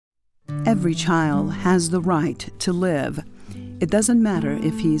Every child has the right to live. It doesn't matter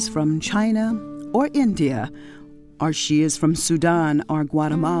if he's from China or India, or she is from Sudan or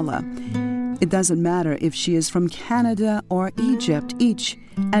Guatemala. It doesn't matter if she is from Canada or Egypt. Each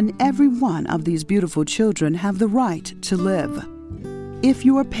and every one of these beautiful children have the right to live. If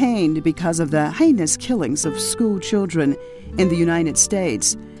you are pained because of the heinous killings of school children in the United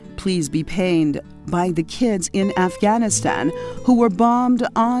States, please be pained by the kids in Afghanistan who were bombed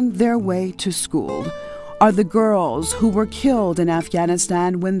on their way to school, or the girls who were killed in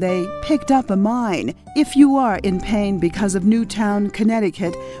Afghanistan when they picked up a mine. If you are in pain because of Newtown,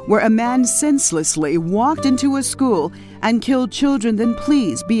 Connecticut, where a man senselessly walked into a school and killed children, then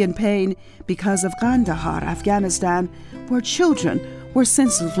please be in pain because of Kandahar, Afghanistan, where children were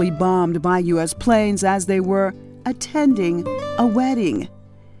senselessly bombed by U.S. planes as they were attending a wedding.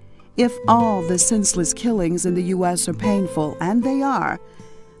 If all the senseless killings in the U.S. are painful, and they are,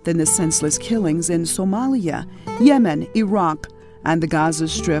 then the senseless killings in Somalia, Yemen, Iraq, and the Gaza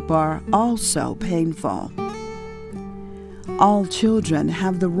Strip are also painful. All children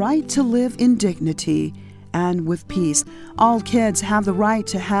have the right to live in dignity and with peace. All kids have the right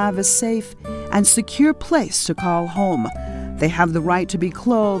to have a safe and secure place to call home. They have the right to be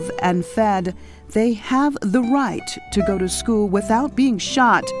clothed and fed. They have the right to go to school without being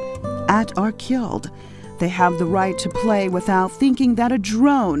shot at or killed. They have the right to play without thinking that a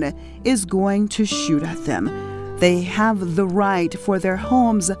drone is going to shoot at them. They have the right for their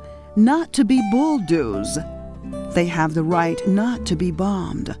homes not to be bulldozed. They have the right not to be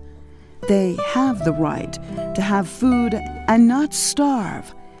bombed. They have the right to have food and not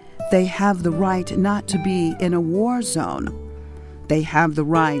starve. They have the right not to be in a war zone. They have the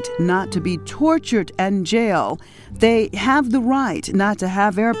right not to be tortured and jailed. They have the right not to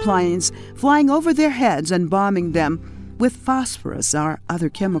have airplanes flying over their heads and bombing them with phosphorus or other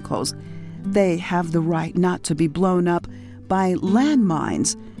chemicals. They have the right not to be blown up by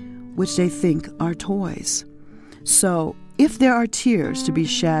landmines, which they think are toys. So, if there are tears to be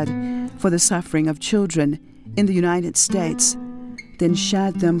shed for the suffering of children in the United States, then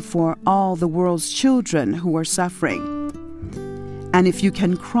shed them for all the world's children who are suffering. And if you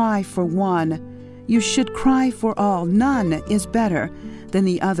can cry for one, you should cry for all. None is better than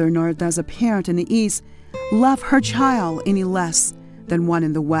the other, nor does a parent in the East love her child any less than one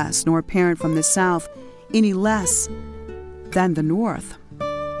in the West, nor a parent from the South any less than the North.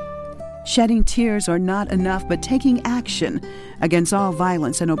 Shedding tears are not enough, but taking action against all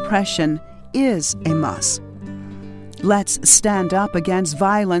violence and oppression is a must. Let's stand up against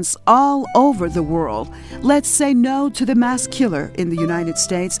violence all over the world. Let's say no to the mass killer in the United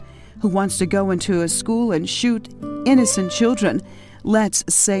States who wants to go into a school and shoot innocent children. Let's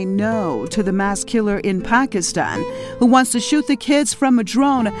say no to the mass killer in Pakistan who wants to shoot the kids from a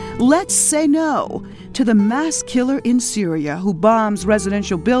drone. Let's say no to the mass killer in Syria who bombs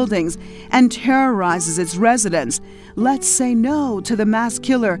residential buildings and terrorizes its residents. Let's say no to the mass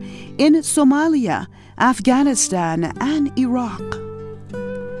killer in Somalia, Afghanistan, and Iraq.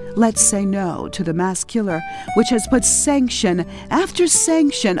 Let's say no to the mass killer which has put sanction after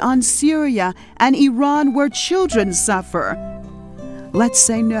sanction on Syria and Iran where children suffer. Let's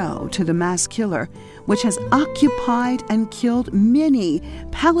say no to the mass killer which has occupied and killed many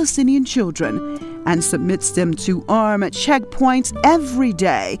Palestinian children and submits them to armed checkpoints every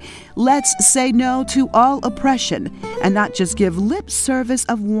day. Let's say no to all oppression and not just give lip service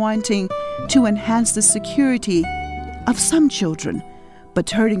of wanting to enhance the security of some children, but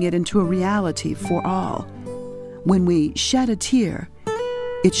turning it into a reality for all. When we shed a tear,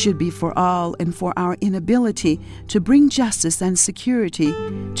 it should be for all and for our inability to bring justice and security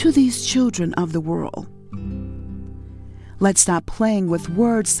to these children of the world. Let's stop playing with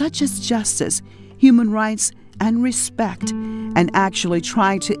words such as justice, human rights, and respect, and actually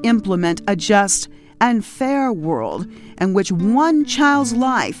try to implement a just and fair world in which one child's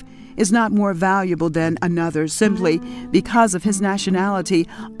life is not more valuable than another simply because of his nationality.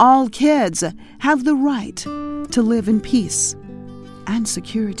 All kids have the right to live in peace and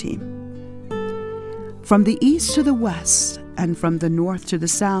security. From the east to the west and from the north to the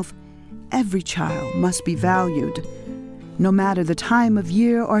south, every child must be valued. No matter the time of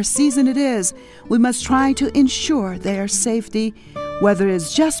year or season it is, we must try to ensure their safety, whether it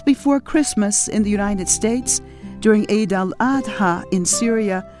is just before Christmas in the United States, during Eid al-Adha in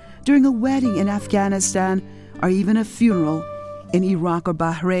Syria, during a wedding in Afghanistan, or even a funeral in Iraq or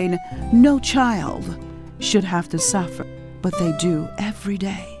Bahrain. No child should have to suffer, but they do every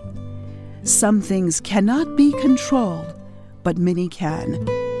day. Some things cannot be controlled, but many can.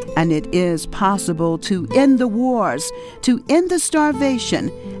 And it is possible to end the wars, to end the starvation,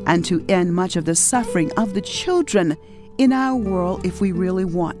 and to end much of the suffering of the children in our world if we really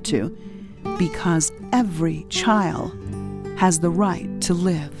want to, because every child has the right to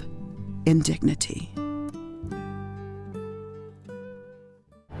live in dignity.